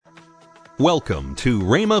Welcome to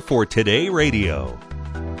Rhema for Today Radio.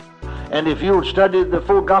 And if you'll study the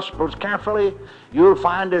four Gospels carefully, you'll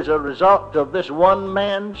find as a result of this one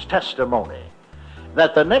man's testimony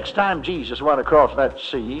that the next time Jesus went across that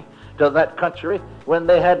sea to that country, when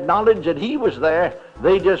they had knowledge that he was there,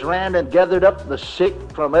 they just ran and gathered up the sick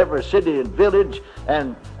from every city and village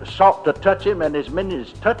and sought to touch him, and as many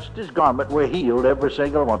as touched his garment were healed, every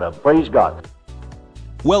single one of them. Praise God.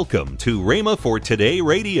 Welcome to Rhema for Today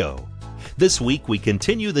Radio. This week we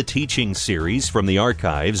continue the teaching series from the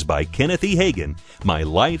archives by Kenneth E. Hagin, My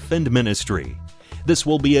Life and Ministry. This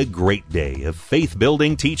will be a great day of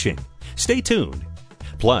faith-building teaching. Stay tuned.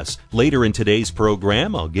 Plus, later in today's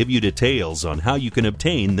program, I'll give you details on how you can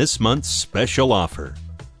obtain this month's special offer.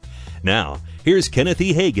 Now, here's Kenneth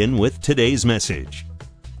E. Hagin with today's message.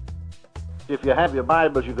 If you have your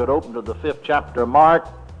Bibles, you could open to the 5th chapter of Mark.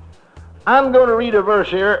 I'm going to read a verse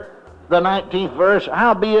here, the 19th verse.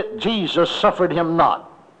 Howbeit Jesus suffered him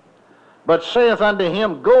not, but saith unto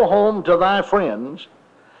him, Go home to thy friends,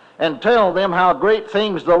 and tell them how great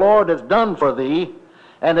things the Lord hath done for thee,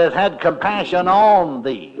 and hath had compassion on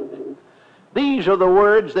thee. These are the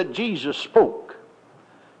words that Jesus spoke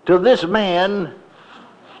to this man.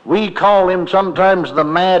 We call him sometimes the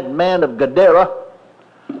madman of Gadara,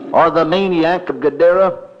 or the maniac of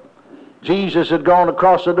Gadara. Jesus had gone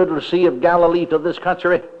across the little Sea of Galilee to this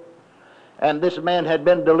country, and this man had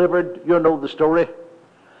been delivered. You know the story.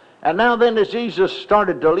 And now then, as Jesus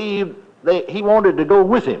started to leave, he wanted to go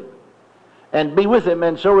with him and be with him.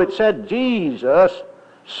 And so it said Jesus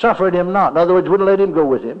suffered him not. In other words, wouldn't let him go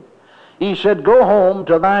with him. He said, Go home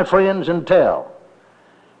to thy friends and tell.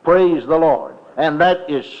 Praise the Lord. And that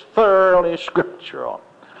is thoroughly scriptural.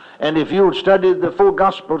 And if you'll study the four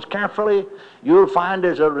Gospels carefully, you'll find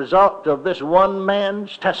as a result of this one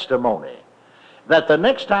man's testimony that the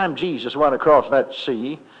next time Jesus went across that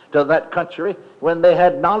sea to that country, when they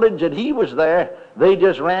had knowledge that he was there, they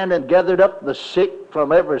just ran and gathered up the sick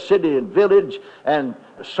from every city and village and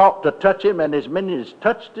sought to touch him, and as many as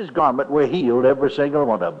touched his garment were healed, every single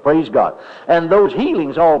one of them. Praise God. And those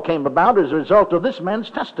healings all came about as a result of this man's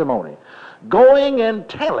testimony. Going and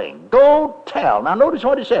telling. Go tell. Now notice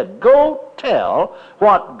what he said. Go tell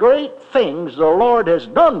what great things the Lord has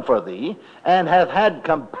done for thee, and hath had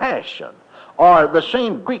compassion. Or the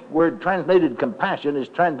same Greek word translated compassion is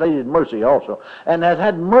translated mercy also, and hath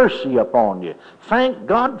had mercy upon you. Thank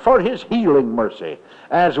God for his healing mercy,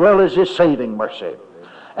 as well as his saving mercy.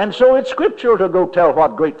 And so it's scriptural to go tell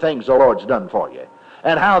what great things the Lord's done for you,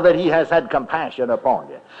 and how that he has had compassion upon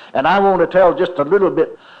you. And I want to tell just a little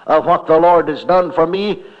bit of what the Lord has done for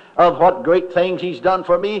me, of what great things he's done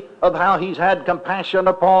for me, of how he's had compassion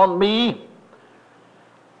upon me.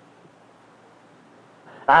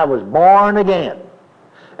 I was born again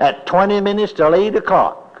at 20 minutes till 8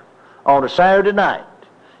 o'clock on a Saturday night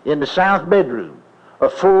in the south bedroom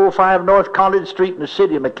of 405 North College Street in the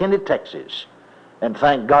city of McKinney, Texas. And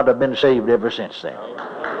thank God I've been saved ever since then.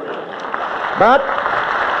 But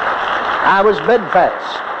I was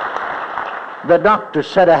bedfast. The doctor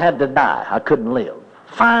said I had to die. I couldn't live.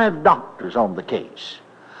 5 doctors on the case.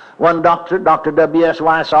 One doctor, Dr. W.S.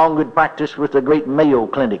 Wysong, who practiced with the great Mayo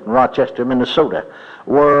Clinic in Rochester, Minnesota,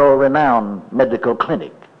 world-renowned medical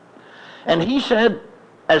clinic. And he said,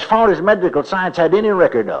 as far as medical science had any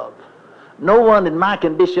record of, no one in my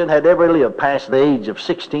condition had ever lived past the age of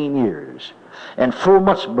 16 years. And 4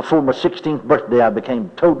 months before my 16th birthday, I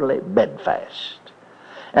became totally bedfast.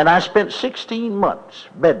 And I spent 16 months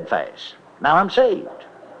bedfast. Now I'm saved.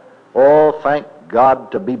 Oh, thank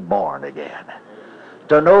God to be born again.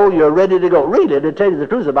 To know you're ready to go. Really, to tell you the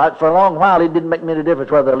truth about it, for a long while it didn't make me any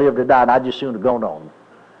difference whether I lived or died. I just soon have gone on.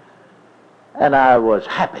 And I was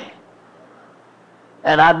happy.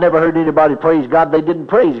 And I'd never heard anybody praise God. They didn't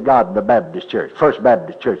praise God in the Baptist church, First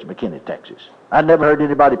Baptist Church, McKinney, Texas. I'd never heard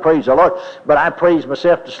anybody praise the Lord, but I praised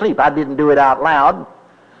myself to sleep. I didn't do it out loud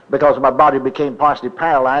because my body became partially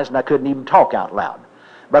paralyzed and I couldn't even talk out loud.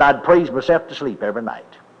 But I'd praise myself to sleep every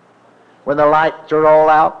night. When the lights are all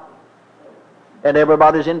out and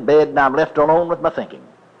everybody's in bed and I'm left alone with my thinking.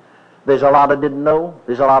 There's a lot I didn't know.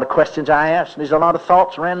 There's a lot of questions I asked. There's a lot of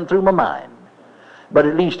thoughts ran through my mind. But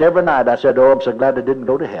at least every night I said, oh, I'm so glad I didn't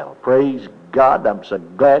go to hell. Praise God, I'm so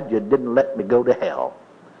glad you didn't let me go to hell.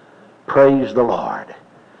 Praise the Lord.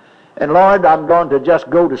 And Lord, I'm going to just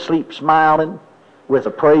go to sleep smiling with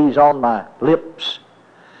a praise on my lips.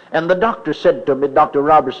 And the doctor said to me, Dr.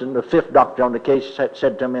 Robertson, the 5th doctor on the case,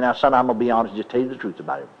 said to me, now son, I'm going to be honest, just tell you the truth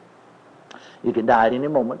about it. You can die at any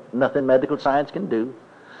moment. Nothing medical science can do.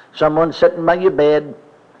 Someone sitting by your bed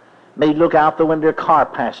May look out the window, a car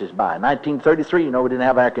passes by. 1933, we didn't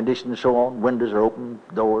have air conditioning and so on. Windows are open,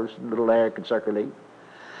 doors, little air can circulate.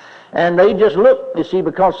 And they just look, you see,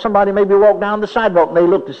 because somebody maybe walked down the sidewalk and they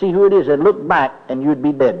look to see who it is. They'd look back and you'd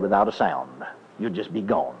be dead without a sound. You'd just be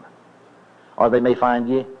gone. Or they may find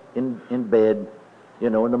you in bed,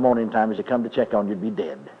 in the morning time as they come to check on you, you'd be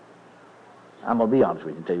dead. I'm going to be honest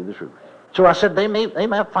with you and tell you the truth. So I said, they may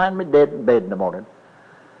find me dead in bed in the morning.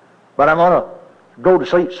 But I'm going to go to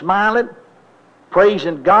sleep smiling,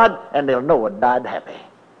 praising God, and they'll know I died happy.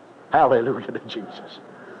 Hallelujah to Jesus.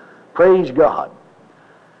 Praise God.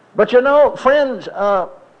 But friends,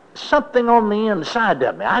 something on the inside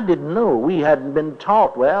of me, I didn't know. We hadn't been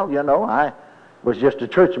taught. Well, I was just a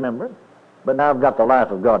church member, but now I've got the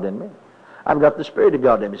life of God in me. I've got the Spirit of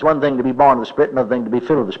God in me. It's one thing to be born of the Spirit, another thing to be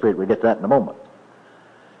filled with the Spirit. We'll get to that in a moment.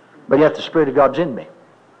 But yet the Spirit of God's in me,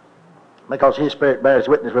 because His Spirit bears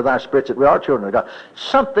witness with our spirits that we are children of God.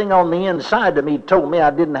 Something on the inside of me told me I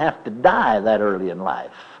didn't have to die that early in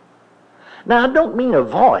life. Now, I don't mean a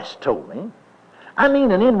voice told me. I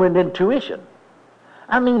mean an inward intuition.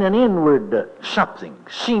 I mean an inward something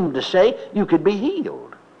seemed to say you could be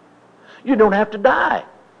healed. You don't have to die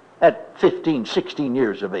at 15, 16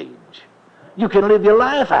 years of age. You can live your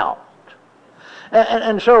life out.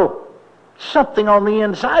 And so something on the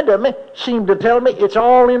inside of me seemed to tell me it's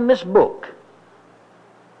all in this book.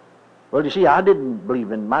 Well, you see,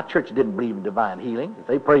 my church didn't believe in divine healing. If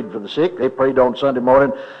they prayed for the sick, they prayed on Sunday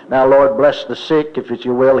morning, now, Lord, bless the sick. If it's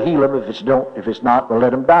your will, heal them. If it's not, well, let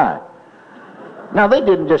them die. Now, they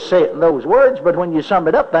didn't just say it in those words, but when you sum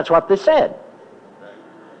it up, that's what they said.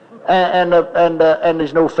 And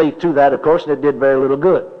there's no faith to that, of course, and it did very little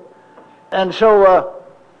good. And so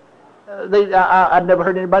I'd never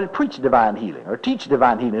heard anybody preach divine healing or teach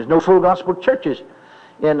divine healing. There's no full gospel churches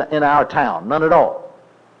in our town, none at all.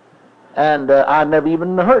 And I never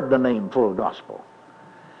even heard the name full gospel.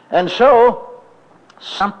 And so,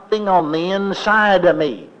 something on the inside of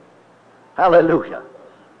me, hallelujah,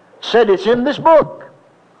 said it's in this book.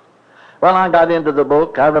 Well, I got into the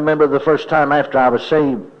book. I remember the first time after I was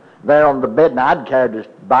saved, there on the bed, and I'd carried a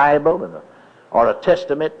Bible or a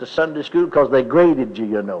Testament to Sunday school, because they graded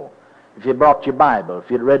you, if you brought your Bible,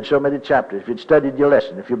 if you'd read so many chapters, if you'd studied your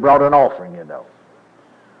lesson, if you brought an offering,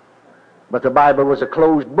 But the Bible was a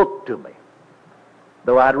closed book to me,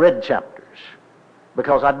 though I'd read chapters,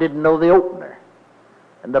 because I didn't know the opener.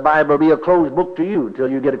 And the Bible will be a closed book to you until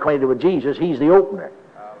you get acquainted with Jesus. He's the opener.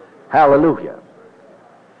 Hallelujah.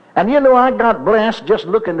 And I got blessed just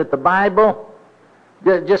looking at the Bible,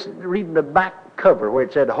 just reading the back cover where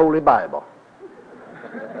it said Holy Bible.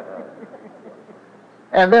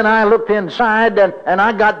 And then I looked inside and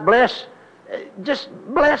I got blessed, just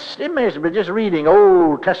blessed immeasurably, just reading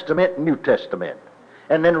Old Testament and New Testament,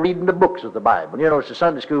 and then reading the books of the Bible. As a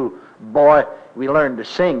Sunday school boy, we learned to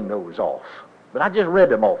sing those off. But I just read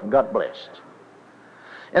them off and got blessed.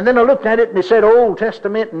 And then I looked at it and it said Old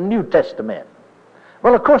Testament and New Testament.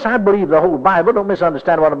 Well, of course, I believe the whole Bible. Don't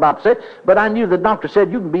misunderstand what I'm about to say. But I knew the doctor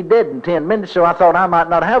said you can be dead in 10 minutes, so I thought I might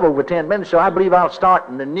not have over 10 minutes, so I believe I'll start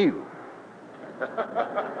in the new.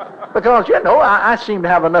 Because, I seem to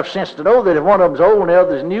have enough sense to know that if one of them's old and the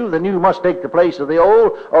other's new, the new must take the place of the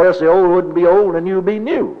old, or else the old wouldn't be old and the new would be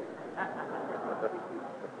new.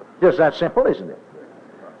 Just that simple, isn't it?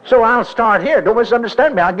 So I'll start here. Don't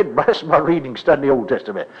misunderstand me. I'll get blessed by reading, studying the Old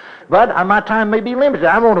Testament. But my time may be limited.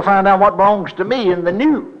 I want to find out what belongs to me in the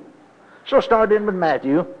new. So I started in with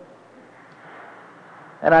Matthew,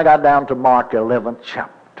 and I got down to Mark 11th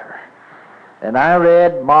chapter. And I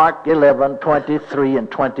read Mark 11, 23 and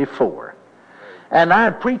 24. And I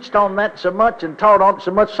preached on that so much and taught on it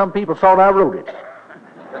so much, some people thought I wrote it.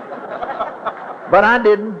 But I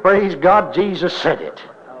didn't. Praise God, Jesus said it.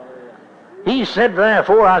 He said,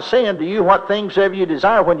 therefore, I say unto you, what things soever you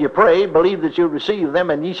desire when you pray, believe that you'll receive them,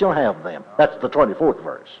 and ye shall have them. That's the 24th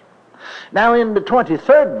verse. Now, in the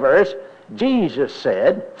 23rd verse, Jesus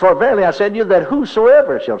said, for verily I say to you, that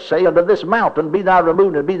whosoever shall say unto this mountain, be thou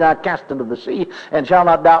removed, and be thou cast into the sea, and shall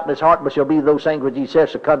not doubt in his heart, but shall be those things which he saith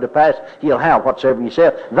shall come to pass, he'll have whatsoever he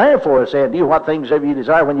saith. Therefore I say unto you, what things soever you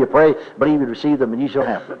desire when you pray, believe you receive them, and ye shall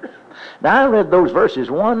have them. Now, I read those verses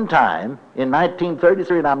one time in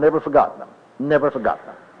 1933, and I've never forgotten them. Never forgotten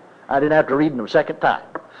them. I didn't have to read them a second time.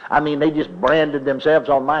 I mean, they just branded themselves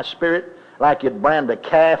on my spirit like you'd brand a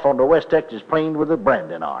calf on the West Texas plain with a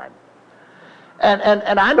branding iron. And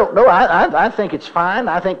I don't know. I think it's fine.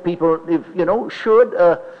 I think people, should,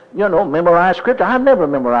 memorize Scripture. I've never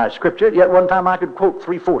memorized Scripture. Yet one time I could quote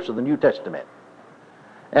 3/4 of the New Testament.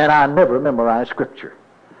 And I never memorized Scripture.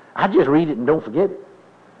 I just read it and don't forget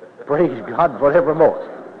it. Praise God forevermore.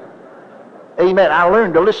 Amen. I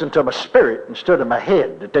learned to listen to my spirit instead of my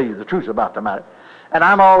head, to tell you the truth about the matter. And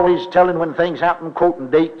I'm always telling when things happen,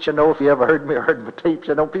 quoting dates, you know, if you ever heard me or heard my tapes,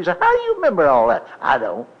 you know, people say, how do you remember all that? I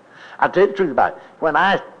don't. I tell you the truth about it. When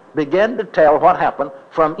I begin to tell what happened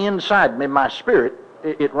from inside me, my spirit,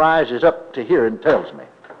 it rises up to here and tells me.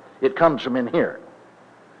 It comes from in here.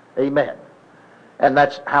 Amen. And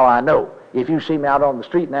that's how I know. If you see me out on the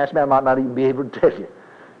street and ask me, I might not even be able to tell you.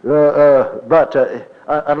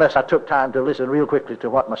 Unless I took time to listen real quickly to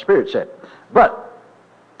what my spirit said. But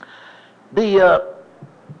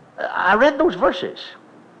I read those verses.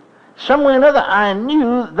 Some way or another, I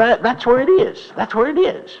knew that that's where it is. That's where it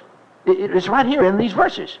is. It's right here in these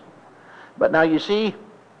verses. But now you see,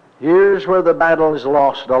 here's where the battle is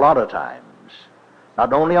lost a lot of times.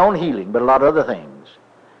 Not only on healing, but a lot of other things.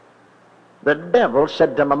 The devil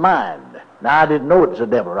said to my mind. Now, I didn't know it was the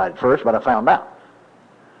devil right at first, but I found out.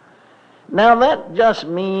 Now, that just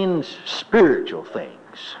means spiritual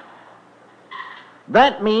things.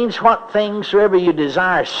 That means what things soever you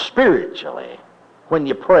desire spiritually, when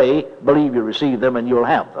you pray, believe you receive them and you'll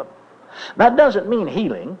have them. That doesn't mean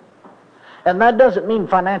healing, and that doesn't mean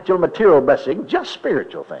financial, material blessing, just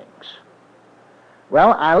spiritual things.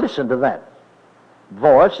 Well, I listened to that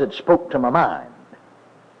voice that spoke to my mind.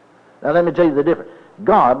 Now, let me tell you the difference.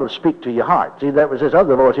 God will speak to your heart. See, that was this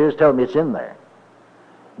other voice here telling me it's in there,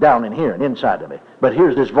 down in here and inside of me. But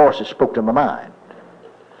here's this voice that spoke to my mind.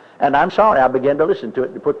 And I'm sorry, I began to listen to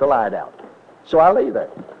it to put the light out. So I lay there,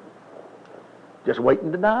 just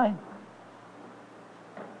waiting to die.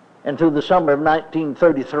 And through the summer of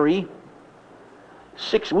 1933,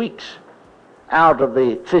 6 weeks out of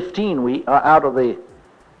the 13 weeks,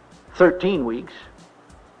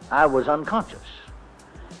 I was unconscious.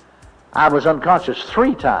 I was unconscious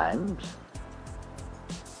 3 times.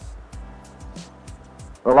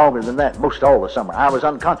 Or longer than that, most all the summer. I was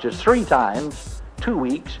unconscious 3 times, 2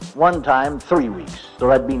 weeks, 1 time, 3 weeks. So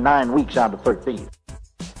that'd be 9 weeks out of 13.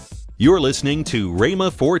 You're listening to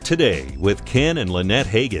Rhema for Today with Ken and Lynette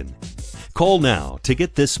Hagin. Call now to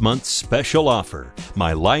get this month's special offer,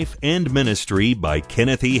 My Life and Ministry by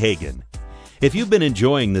Kenneth E. Hagin. If you've been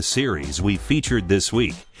enjoying the series we featured this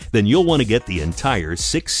week, then you'll want to get the entire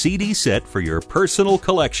 6-CD set for your personal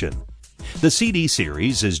collection. The CD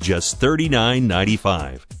series is just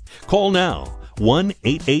 $39.95. Call now,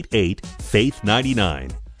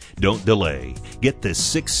 1-888-FAITH-99. Don't delay. Get this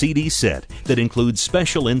 6-CD set that includes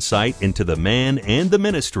special insight into the man and the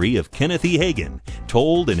ministry of Kenneth E. Hagin,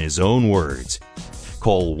 told in his own words.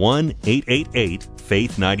 Call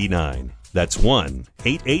 1-888-FAITH-99. That's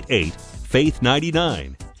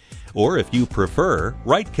 1-888-FAITH-99. Or if you prefer,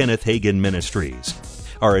 write Kenneth Hagin Ministries.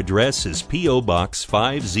 Our address is P.O. Box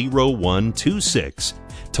 50126,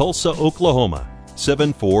 Tulsa, Oklahoma,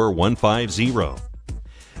 74150.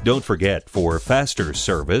 Don't forget, for faster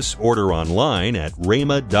service, order online at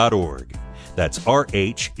rhema.org. That's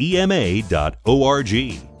RHEMA.org.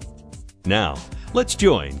 Now, let's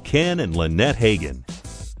join Ken and Lynette Hagin.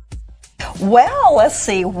 Well, let's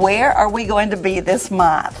see, where are we going to be this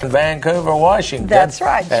month? Vancouver, Washington. That's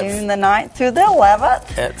right, June the 9th through the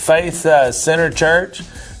 11th. At Faith Center Church,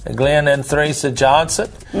 Glenn and Theresa Johnson.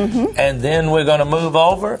 Mm-hmm. And then we're going to move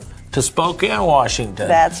over to Spokane, Washington.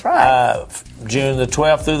 That's right. June the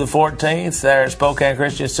 12th through the 14th, there at Spokane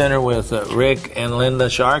Christian Center with Rick and Linda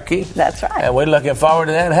Sharkey. That's right. And we're looking forward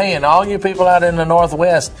to that. Hey, and all you people out in the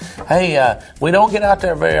Northwest, hey, we don't get out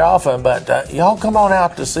there very often, but y'all come on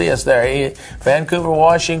out to see us there. Vancouver,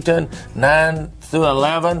 Washington, 9 through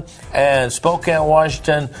 11, and Spokane,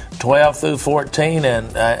 Washington, 12 through 14,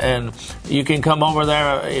 and you can come over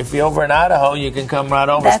there. If you're over in Idaho, you can come right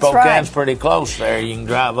over. That's Spokane's right. pretty close there. You can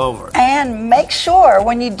drive over. And make sure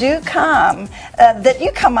when you do come that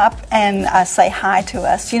you come up and say hi to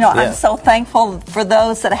us. You know, Yeah. I'm so thankful for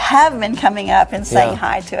those that have been coming up and saying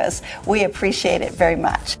hi to us. We appreciate it very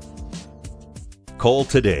much. Call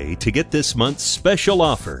today to get this month's special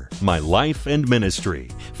offer, My Life and Ministry,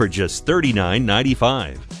 for just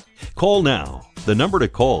 $39.95. Call now. The number to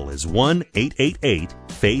call is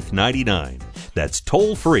 1-888-FAITH-99. That's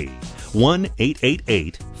toll free,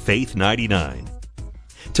 1-888-FAITH-99.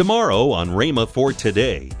 Tomorrow on Rhema for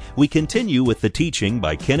Today, we continue with the teaching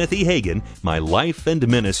by Kenneth E. Hagin, My Life and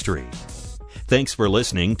Ministry. Thanks for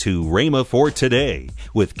listening to Rhema for Today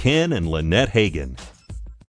with Ken and Lynette Hagin.